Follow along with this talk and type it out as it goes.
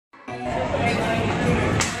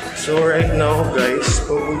So right now guys,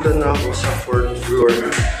 pupunta na ako sa 4th floor.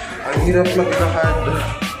 Ang hirap maglakad.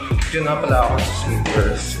 Yun na pala ako sa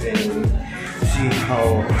Saviours and see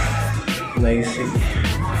how nice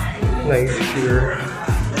here.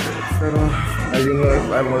 Pero I don't know if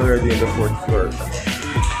I'm already in the 4th floor.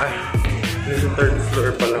 Ay, nasa 3rd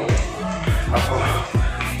floor pa lang ako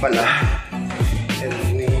pala. And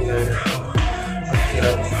hinihingal ako. Ang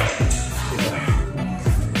hirap.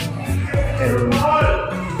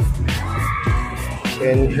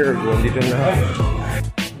 And here we go, dito na ako.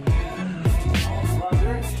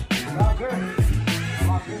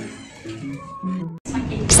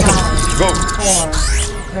 Go!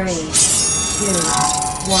 4, 3, 2,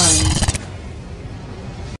 1.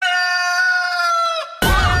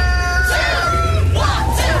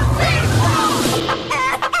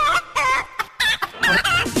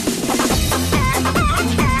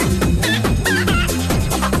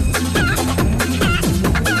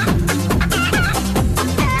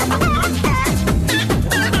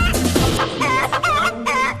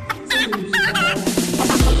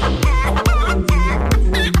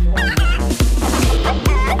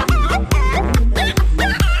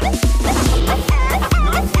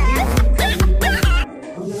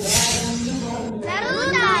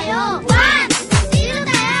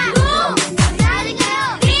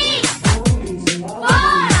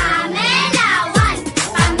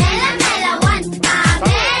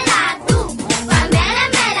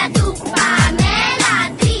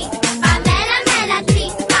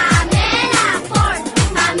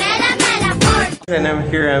 And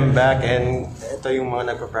I'm back and ito yung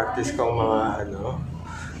mga nagpa-practice kong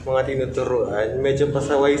mga tinuturuan. Medyo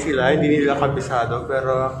pasaway sila, hindi nila kabisado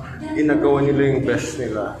pero ginagawa nila yung best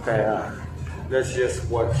nila. Kaya let's just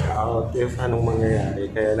watch out if anong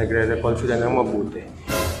mangyayari. Kaya nagre-recall sila ng mabuti.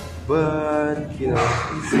 But, you know,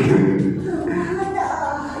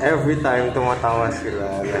 every time tumatawa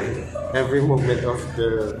sila. Like, every moment of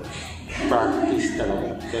the practice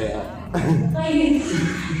talaga. Kaya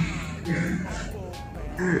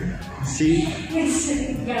see?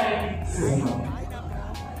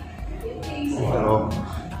 Ano?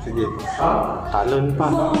 Sige. Talon pa.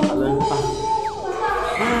 Talon pa.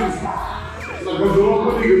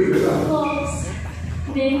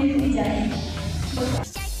 Baby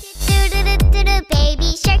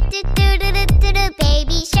shark,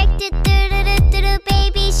 baby shark,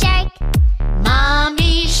 baby shark.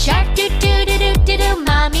 Mommy shark,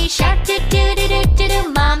 mommy shark,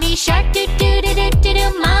 mommy shark,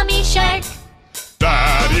 mommy shark.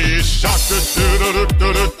 Daddy shark,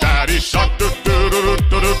 daddy shark,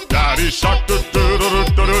 daddy shark,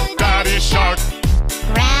 daddy shark.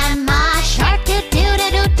 Grandma shark,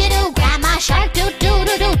 grandma shark,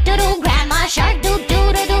 grandma shark,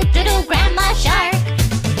 grandma shark.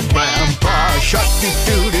 Grandpa shark,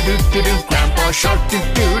 grandpa shark,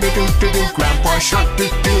 grandpa shark,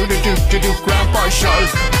 grandpa shark.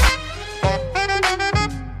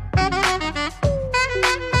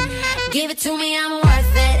 Give it to me, I'm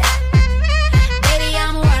worth it. Baby,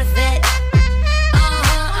 I'm worth it.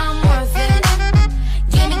 I'm worth it.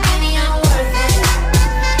 Give me, I'm worth it.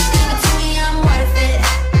 Give it to me, I'm worth it.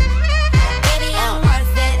 Baby, I'm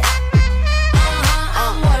worth it.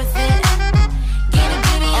 I'm worth it. Give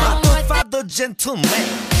me, I'm worth it. The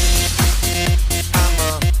gentleman.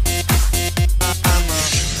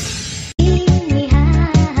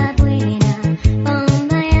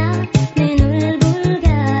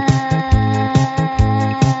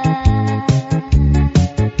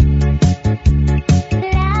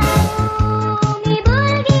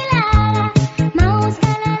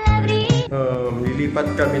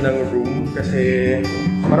 Lilipat kami ng room kasi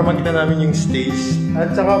para makita namin yung stage.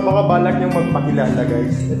 At saka baka balak niyong magpakilala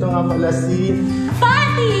guys. Ito nga pala si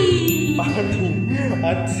Pati!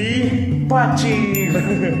 At si Pachi!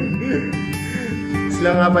 Sila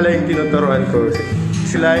nga pala yung tinuturuan ko.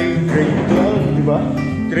 Sila ay grade 12, di ba?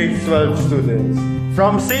 Grade 12 students.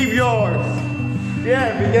 From Saviours!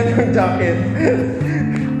 Yeah, bigyan ng jacket.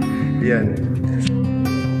 Yan.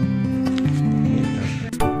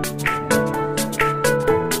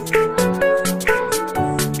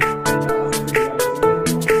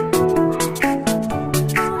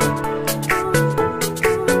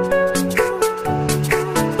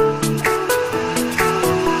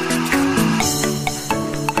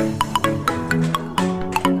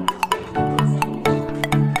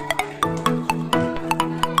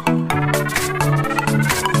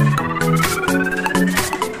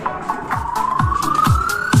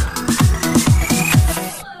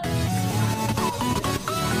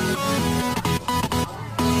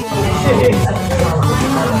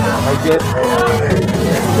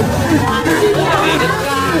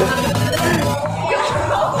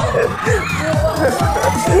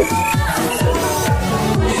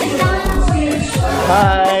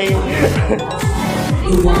 Hi!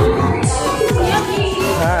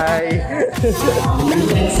 Hi!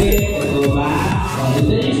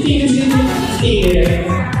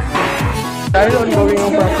 Dahil ongoing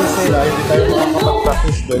yung practice nila, hindi tayo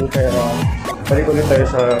makakapag-practice doon, kaya balik ulit tayo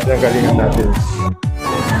sa nagalingan natin.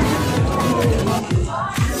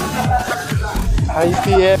 Hi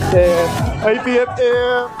PFF! Hi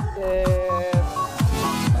PFF!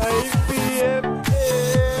 Hi PFF!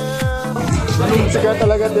 Siga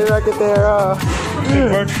talaga din Rakitera!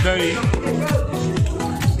 Birthday.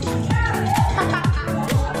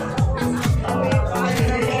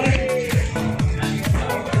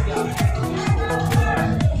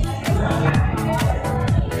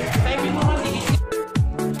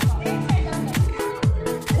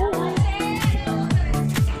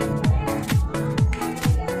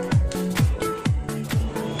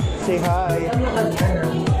 Say hi!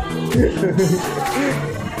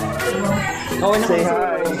 Say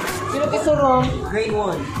hi! Sino kisuro? Grade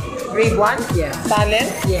 1. Grade 1? Yes. Talent?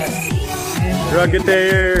 Yes.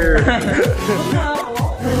 Rakitera!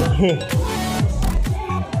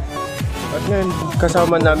 At ngayon,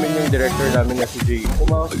 kasama namin yung director namin na si Jay.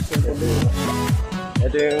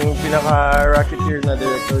 Ito yung pinaka-racketeer na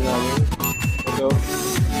director namin. Ito.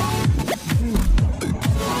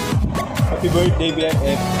 Happy birthday,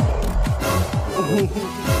 BFF!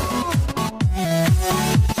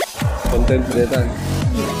 Content creator.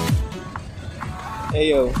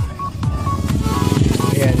 Ayo.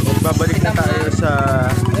 Ayan, magbabalik na tayo sa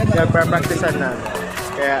nagpa-practicean namin.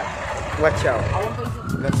 Kaya, watch out.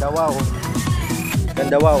 Ganda wow.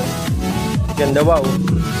 Ganda wow. Ganda wow.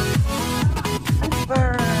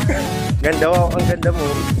 Ganda wow, ang ganda mo.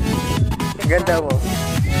 Ganda mo.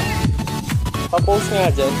 Pa-post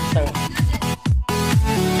nga dyan.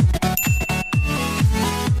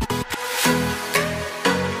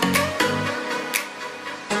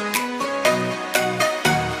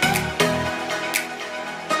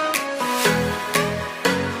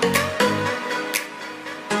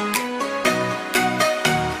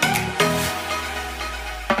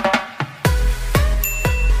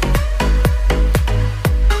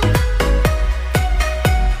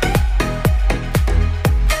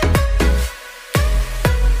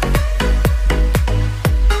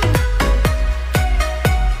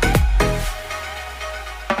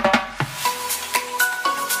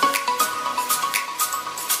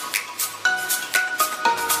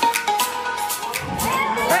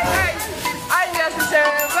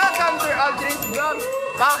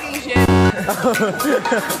 Fucking shit.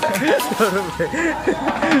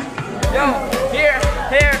 Yo, here,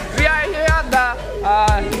 we are here at the,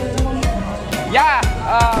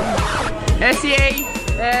 SCA,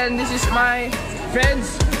 and this is my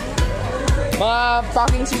friends, mga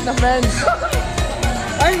fucking shit na friends.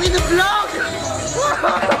 I'm in the vlog!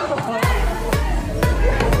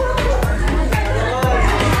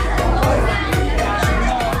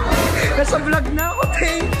 Nasa vlog na ako,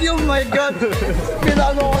 thank you, my god!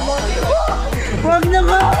 Pinano ko mo. Wag na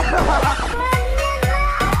nga!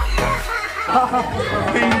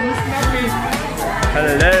 Famous na, please.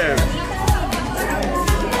 Hello!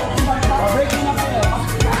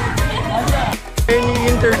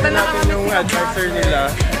 Ini-interview natin yung advisor nila.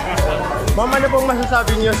 Ma'am, ano pong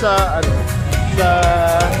masasabi niyo sa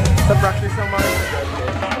practice ng mga estudyante?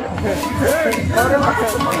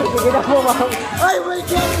 Sige na po, ma'am. Ay, my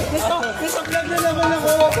god! Nasa vlog na naman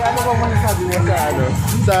ako! Ano pong masasabi niyo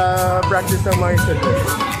sa practice ng mga estudyante?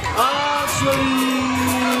 Actually,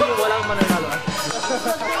 walang mananalo.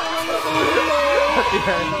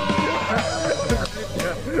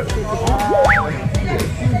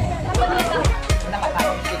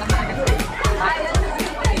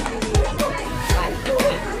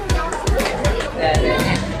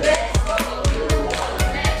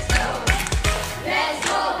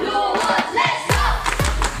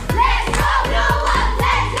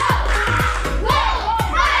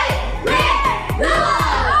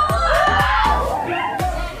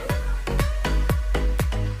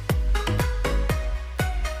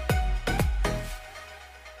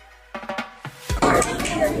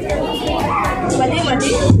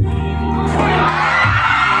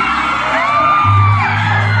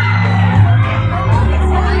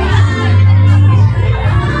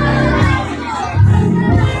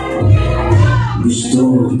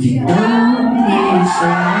 Gusto kitang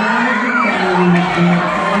isang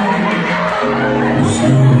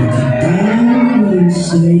gusto kitang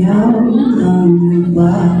sayaw ng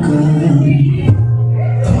bakal.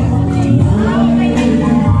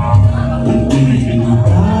 Pagkit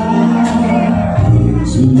mata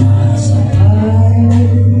sumasakay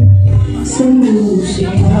sa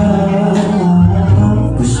musika.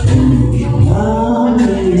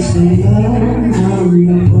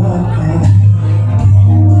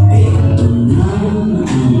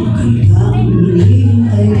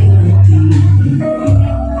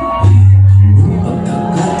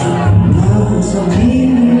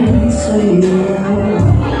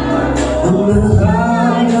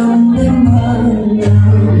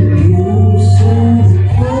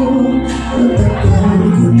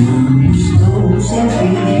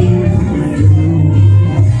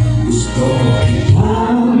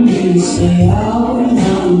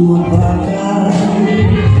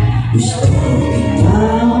 Gusto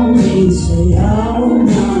kitang isayaw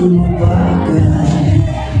ng mabagay.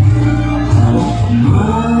 Hawak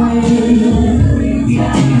kamay,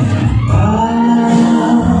 ngiti mata,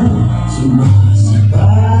 sumasabay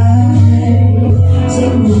sa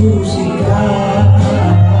musika.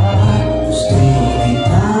 Gusto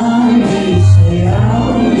kitang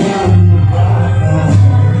isayaw ng mabagay.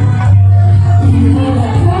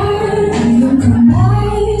 Iyong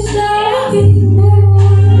kamay sa aking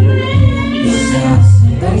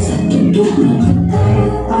isasabay sa tundok ng katay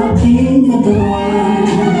ating katawan.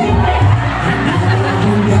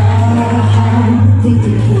 Hanggang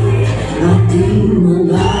titikit ating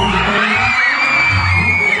mga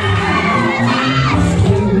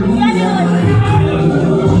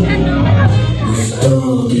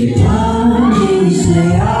gusto kitang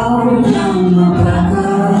isayaw ng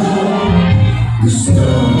mabagay. Gusto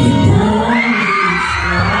kitang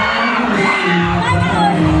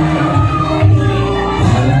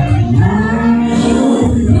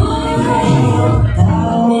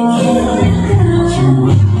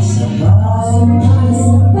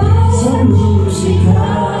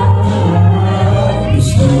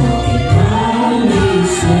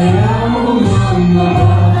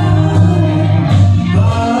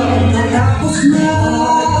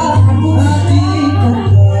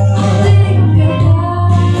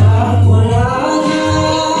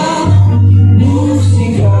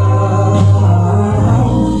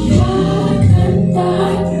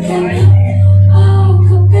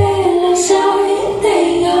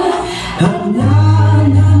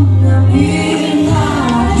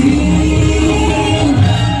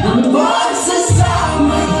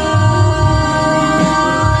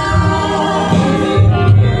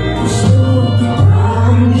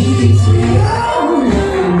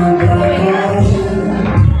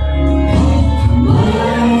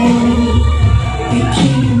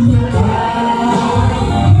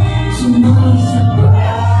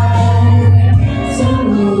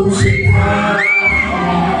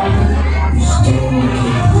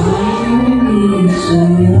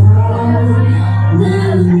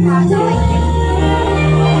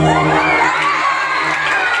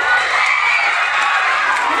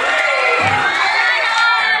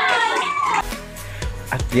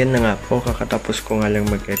yan na nga po, kakatapos ko nga lang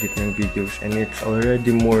mag-edit ng videos and it's already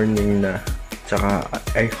morning na. Tsaka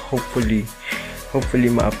I hopefully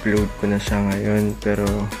ma-upload ko na siya ngayon, pero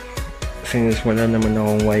since wala naman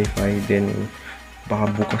akong wifi, then baka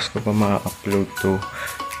bukas ko pa ma-upload to.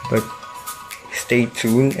 But stay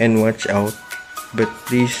tuned and watch out. But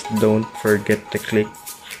please don't forget to click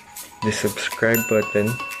the subscribe button,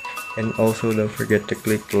 and also don't forget to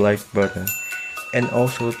click the like button. And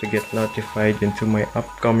also to get notified into my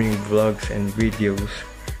upcoming vlogs and videos,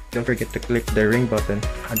 don't forget to click the ring button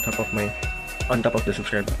on top of the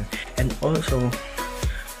subscribe button. And also,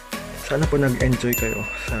 sana po nag-enjoy kayo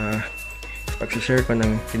sa pag-share ko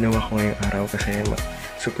ng ginawa ko ngayong araw, kasi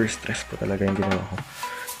super stress po talaga yung ginawa ko.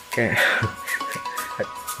 Kaya,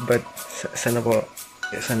 but sana po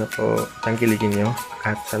tangkilikin nyo,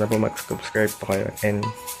 at sana po mag-subscribe po kayo, and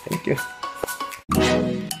thank you.